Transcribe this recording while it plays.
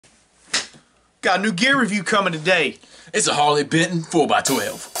Got a new gear review coming today. It's a Harley Benton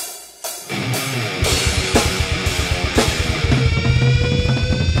 4x12.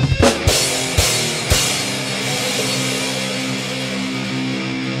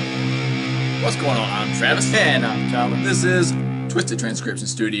 What's going on? I'm Travis. And I'm Tyler. This is Twisted Transcription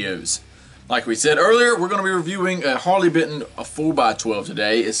Studios. Like we said earlier, we're going to be reviewing a Harley Benton 4x12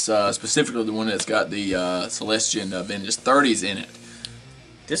 today. It's specifically the one that's got the Celestian Vintage 30s in it.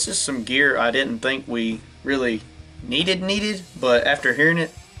 This is some gear I didn't think we really needed, but after hearing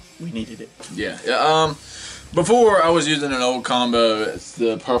it, we needed it. Yeah. Before I was using an old combo. It's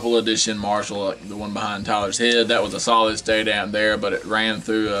the Purple Edition Marshall, the one behind Tyler's head. That was a solid stay down there, but it ran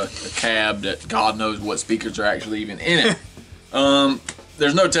through a cab that God knows what speakers are actually even in it.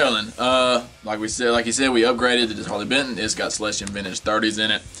 There's no telling. Like you said, we upgraded to this Harley Benton. It's got Celestian Vintage 30s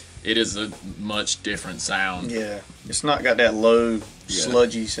in it. It is a much different sound. Yeah, it's not got that low,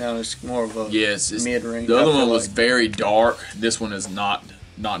 sludgy sound. It's more of a mid-range. The other one was very dark. This one is not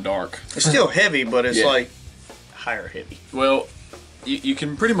dark. It's still heavy, but it's like higher heavy. Well, you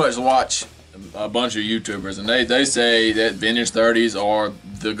can pretty much watch a bunch of YouTubers, and they say that Vintage 30s are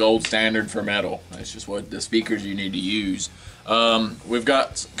the gold standard for metal. That's just what the speakers you need to use. We've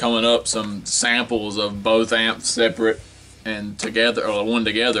got coming up some samples of both amps separate and together, or one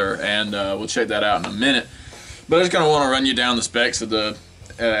together, and we'll check that out in a minute. But I just kind of want to run you down the specs of the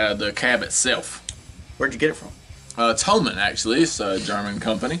cab itself. Where'd you get it from? It's Holman, actually. It's a German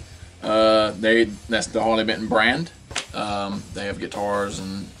company. That's the Harley Benton brand. They have guitars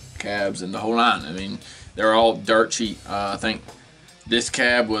and cabs and the whole nine. I mean, they're all dirt cheap. I think this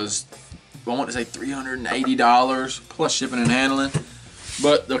cab was, I want to say $380 plus shipping and handling.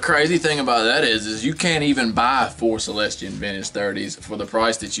 But the crazy thing about that is you can't even buy 4 Celestian Vintage 30s for the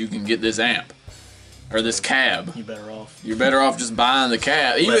price that you can get this amp or this cab. You're better off. You're better off just buying the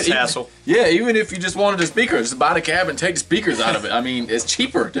cab. Less hassle. Yeah, even if you just wanted the speakers, just buy the cab and take the speakers out of it. I mean, it's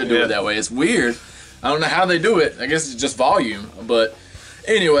cheaper to do it that way. It's weird. I don't know how they do it. I guess it's just volume. But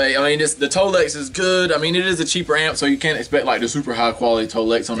anyway, I mean, the Tolex is good. I mean, it is a cheaper amp, so you can't expect like the super high quality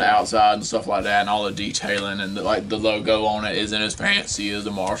Tolex on the outside and stuff like that, and all the detailing and the logo on it isn't as fancy as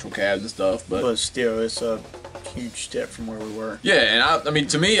the Marshall cabs and stuff. But still, it's a huge step from where we were. Yeah, and I mean,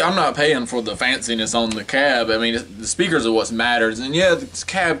 to me, I'm not paying for the fanciness on the cab. I mean, the speakers are what matters, and yeah, the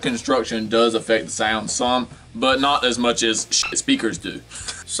cab construction does affect the sound some, but not as much as speakers do.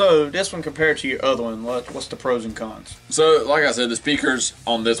 So this one compared to your other one, what's the pros and cons? So, like I said, the speakers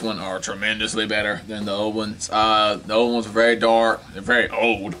on this one are tremendously better than the old ones. The old ones are very dark. They're very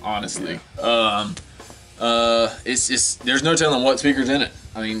old, honestly. It's just, there's no telling what speaker's in it.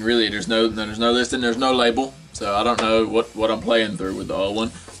 I mean, really, there's no listing, there's no label. So I don't know what I'm playing through with the old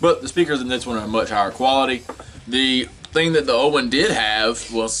one. But the speakers in this one are much higher quality. The thing that the old one did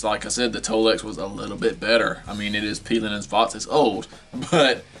have was, like I said, the Tolex was a little bit better. I mean, it is peeling in spots. It's old,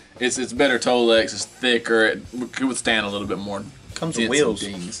 but it's better Tolex. It's thicker. It could withstand a little bit more. Comes with wheels.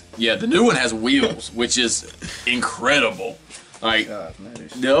 Dings. Yeah, the new one has wheels, which is incredible. Like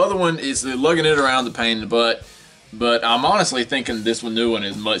the other one is lugging it around the pain in the butt. But I'm honestly thinking this new one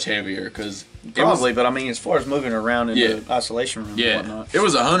is much heavier because probably. But I mean, as far as moving around in the isolation room and whatnot, it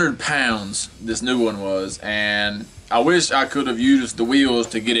was 100 pounds. This new one was, and I wish I could have used the wheels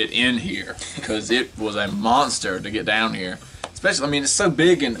to get it in here because it was a monster to get down here. Especially, I mean, it's so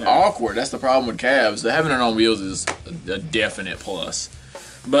big and awkward. That's the problem with cabs. Having it on wheels is a definite plus.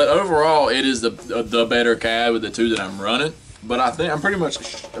 But overall, it is the better cab of the two that I'm running. But I'm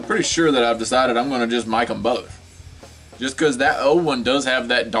pretty sure that I've decided I'm going to just mic them both. Just because that old one does have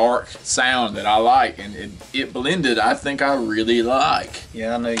that dark sound that I like, and it blended, I think I really like.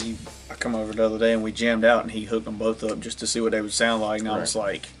 Yeah, I know you. I come over the other day and we jammed out, and he hooked them both up just to see what they would sound like, and I was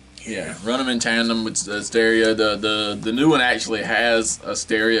like, yeah, run them in tandem with the stereo. The new one actually has a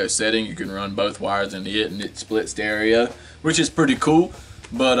stereo setting. You can run both wires into it, and it splits stereo, which is pretty cool.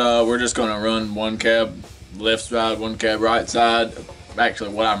 But we're just gonna run one cab left side, one cab right side.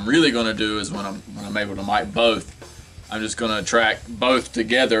 Actually, what I'm really gonna do is when I'm able to mic both, I'm just going to track both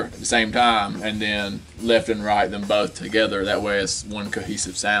together at the same time, and then left and right them both together. That way it's one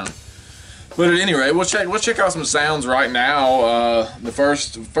cohesive sound. But at any rate, we'll check out some sounds right now. The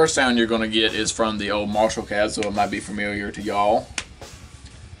first sound you're going to get is from the old Marshall cab, so it might be familiar to y'all.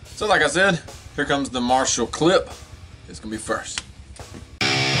 So like I said, here comes the Marshall clip. It's going to be first.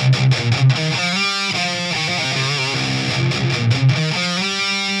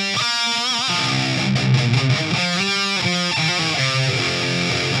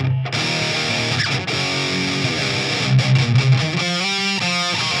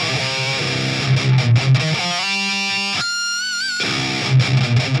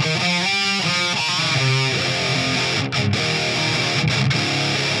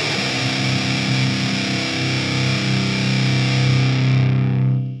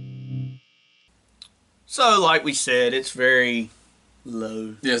 So, like we said, it's very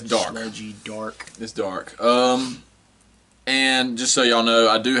low. Yeah, it's dark. Sludgy, dark. It's dark. And just so y'all know,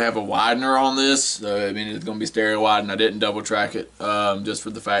 I do have a widener on this. So, I mean, it's going to be stereo widened. I didn't double track it just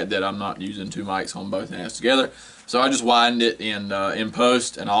for the fact that I'm not using two mics on both amps together. So I just widened it in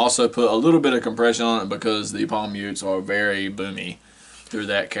post, and I also put a little bit of compression on it because the palm mutes are very boomy through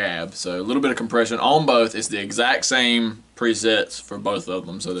that cab. So a little bit of compression on both. It's the exact same presets for both of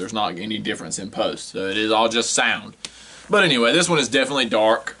them, so there's not any difference in post. So it is all just sound. But anyway, this one is definitely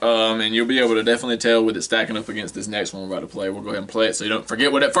dark, and you'll be able to definitely tell with it stacking up against this next one we're about to play. We'll go ahead and play it so you don't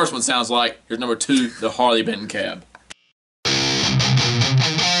forget what that first one sounds like. Here's number 2, the Harley Benton cab.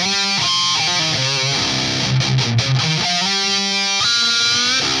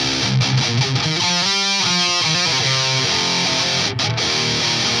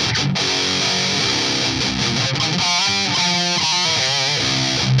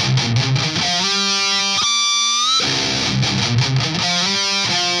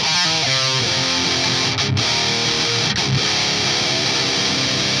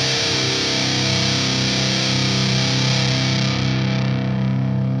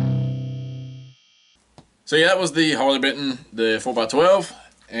 So yeah, that was the Harley Benton, the 4x12,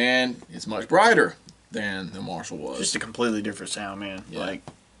 and it's much brighter than the Marshall was. Just a completely different sound, man. Yeah. Like,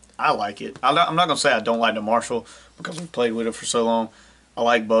 I like it. I'm not going to say I don't like the Marshall because we've played with it for so long. I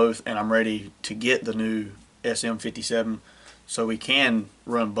like both, and I'm ready to get the new SM57 so we can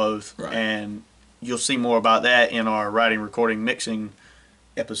run both. Right. And you'll see more about that in our writing, recording, mixing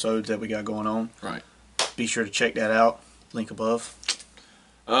episodes that we got going on. Right. Be sure to check that out. Link above.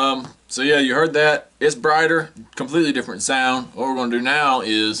 So yeah, you heard that. It's brighter, completely different sound. What we're going to do now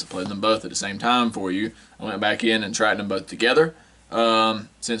is play them both at the same time for you. I went back in and tracked them both together.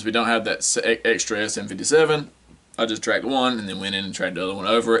 Since we don't have that extra SM57, I just tracked one and then went in and tracked the other one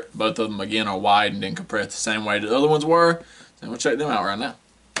over it. Both of them, again, are widened and compressed the same way the other ones were. So we'll check them out right now.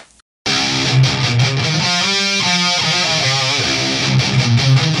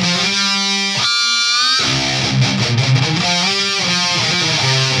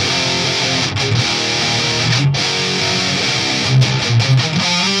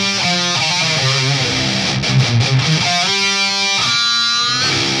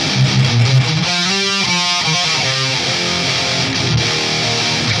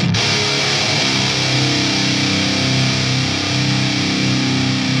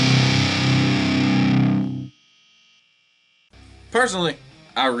 Personally,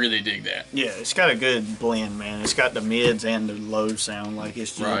 I really dig that. Yeah, it's got a good blend, man. It's got the mids and the low sound. Like,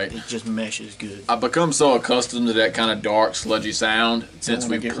 it's just, Right. it just meshes good. I've become so accustomed to that kind of dark, sludgy sound since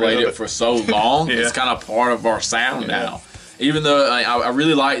wanna we've get played rid of it it. for so long. Yeah. It's kind of part of our sound Yeah. now. Even though I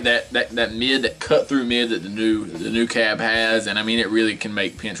really like that mid, that cut through mid that the new cab has, and I mean it really can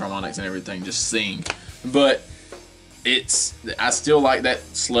make pinch harmonics and everything just sing. But I still like that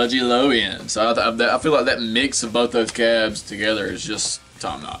sludgy low end. So I feel like that mix of both those cabs together is just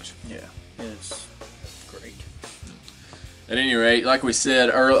top notch. Yeah, it's great. At any rate, like I said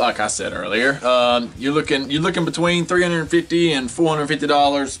earlier, you're looking between $350 and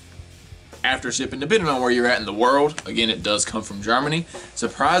 $450 after shipping, depending on where you're at in the world. Again, it does come from Germany.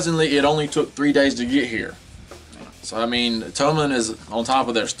 Surprisingly, it only took 3 days to get here. So I mean, Thomann is on top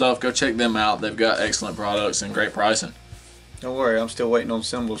of their stuff. Go check them out. They've got excellent products and great pricing. Don't worry, I'm still waiting on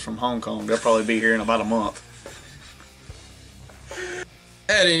cymbals from Hong Kong. They'll probably be here in about a month.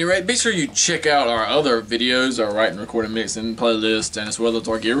 At any rate, be sure you check out our other videos, our writing, recording, mixing playlist, and as well as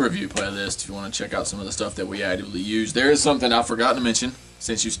our gear review playlist if you want to check out some of the stuff that we actively use. There is something I forgot to mention.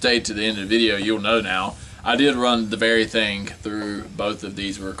 Since you stayed to the end of the video, you'll know now. I did run the very thing through both of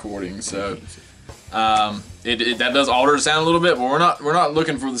these recordings, so that does alter the sound a little bit, but we're not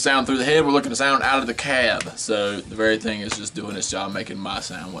looking for the sound through the head. We're looking to sound out of the cab. So the very thing is just doing its job, making my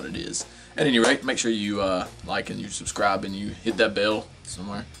sound what it is. At any rate, make sure you like and you subscribe and you hit that bell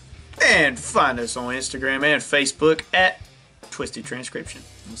somewhere. And find us on Instagram and Facebook at Twisted Transcription.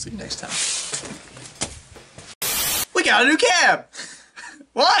 We'll see you next time. We got a new cab!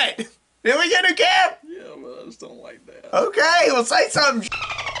 What? Did we get a new cab? Yeah, well, I just don't like that. Okay, well say something.